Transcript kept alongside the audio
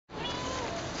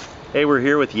Hey, we're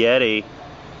here with Yeti,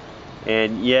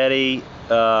 and Yeti,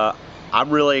 I'm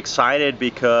really excited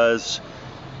because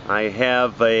I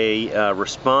have a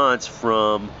response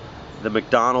from the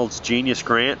McDonald's Genius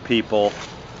Grant people.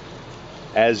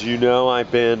 As you know,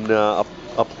 I've been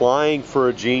applying for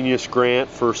a Genius Grant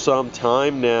for some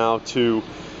time now to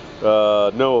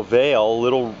no avail,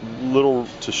 little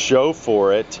to show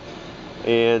for it.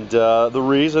 And the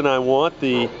reason I want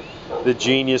the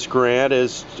Genius Grant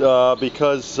is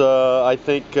because I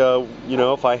think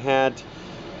if I had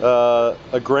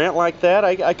a grant like that,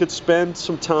 I could spend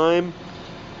some time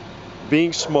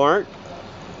being smart,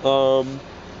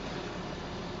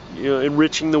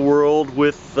 enriching the world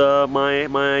with my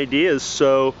ideas.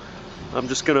 So I'm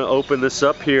just going to open this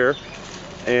up here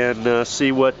and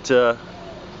see what.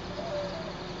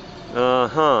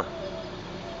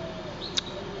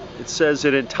 It says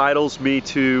it entitles me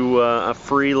to a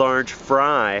free large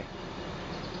fry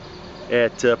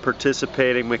at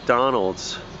participating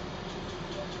McDonald's.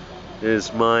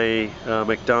 Is my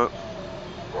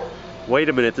Wait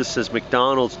a minute, this says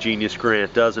McDonald's Genius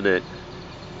Grant, doesn't it?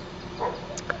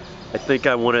 I think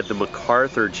I wanted the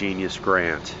MacArthur Genius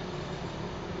Grant.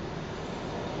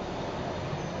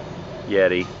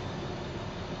 Yeti.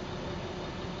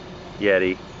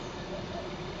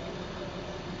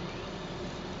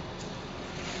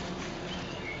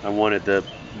 I wanted the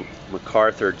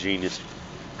MacArthur Genius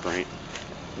Grant.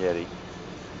 Yeti.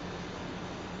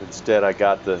 Instead I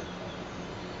got the...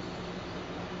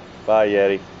 Bye,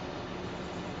 Yeti.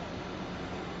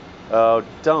 Oh,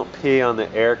 don't pee on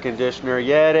the air conditioner,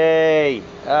 Yeti!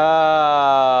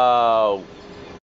 Oh!